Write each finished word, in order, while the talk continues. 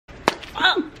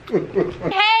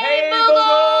Hey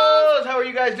Boogles! How are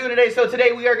you guys doing today? So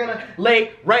today we are gonna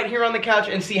lay right here on the couch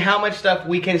and see how much stuff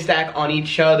we can stack on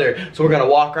each other. So we're gonna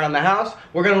walk around the house,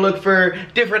 we're gonna look for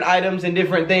different items and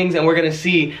different things, and we're gonna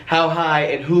see how high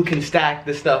and who can stack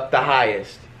the stuff the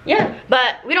highest. Yeah,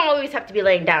 but we don't always have to be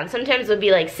laying down. Sometimes it'll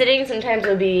be like sitting, sometimes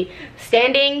it'll be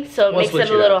standing, so it makes it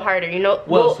a little harder, you know?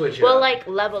 We'll switch it up. We'll like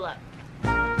level up.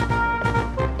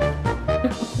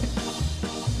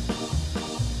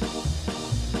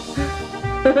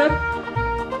 You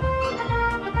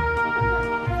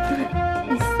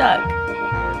suck.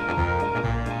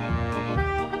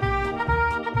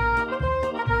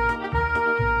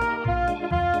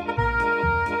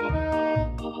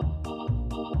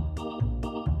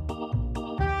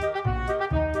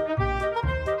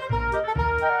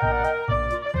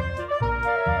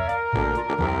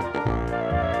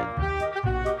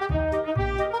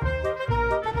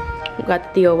 We got the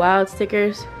Theo Wild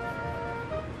stickers.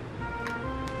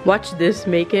 Watch this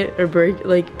make it or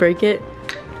break it.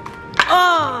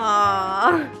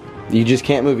 Oh! You just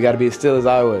can't move, you gotta be as still as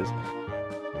I was.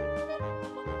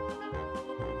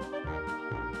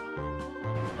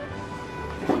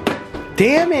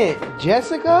 Damn it,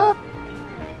 Jessica!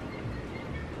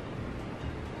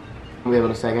 We'll be able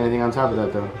to stack anything on top of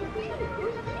that though.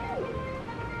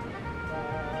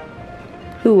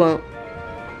 Who won't?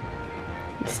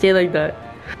 Stay like that.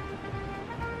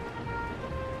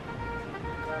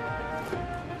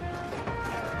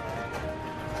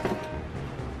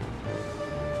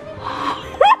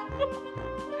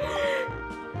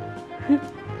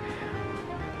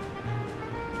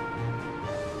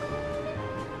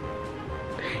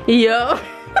 Yo.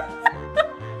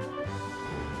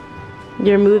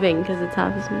 You're moving because the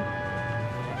top is moving.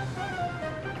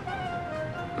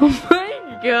 Oh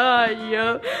my god,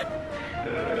 yo.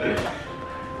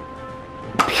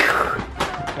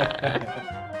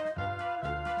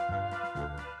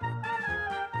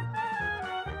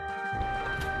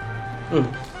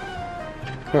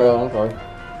 Oh, I'm sorry.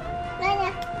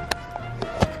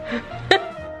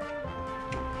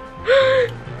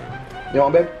 You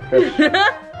want, babe? Here.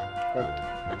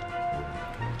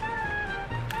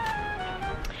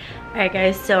 Alright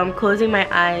guys, so I'm closing my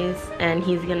eyes and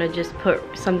he's gonna just put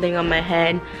something on my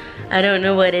head. I don't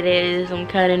know what it is. I'm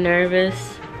kind of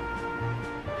nervous.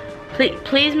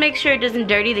 Please make sure it doesn't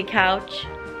dirty the couch.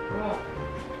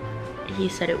 He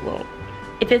said it won't.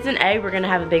 If it's an egg, we're gonna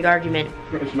have a big argument.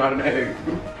 It's not an egg.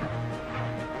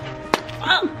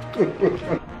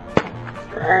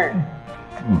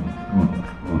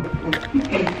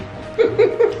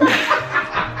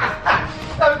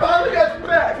 I finally got you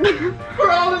back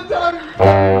for all the time.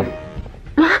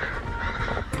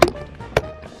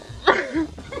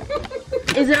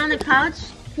 Is it on the couch?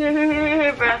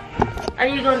 Here, bro. I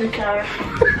need to go in the shower.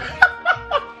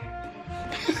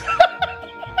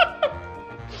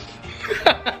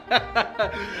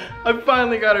 I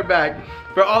finally got her back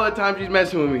for all the time she's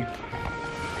messing with me.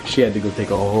 She had to go take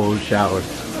a whole shower.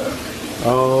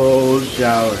 Oh,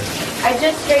 shower. I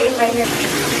just straightened my hair.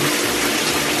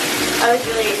 I was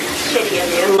really shitty of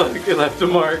you. Look, it left a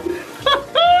mark. You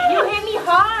hit me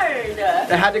hard.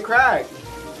 It had to crack.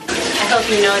 I hope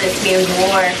you noticed me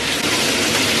more.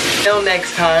 Till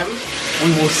next time,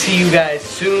 we will see you guys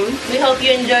soon. We hope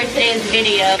you enjoyed today's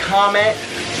video. Comment,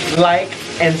 like,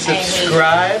 and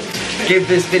subscribe. Give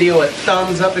this video a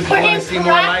thumbs up if you want to see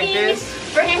more like this.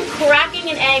 For him cracking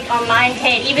an egg on my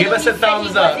head. Even Give us a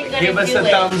thumbs up. Give us a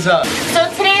thumbs up. So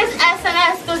today's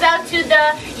SMS goes out to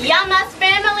the Yamas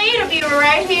family. It'll be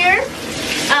right here.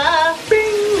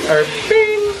 Bing, or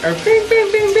bing, or bing,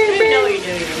 bing, bing, bing, bing. You know what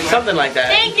you're doing. Something like that.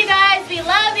 Thank you guys. We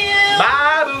love you.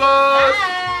 Bye, Boogles. Bye.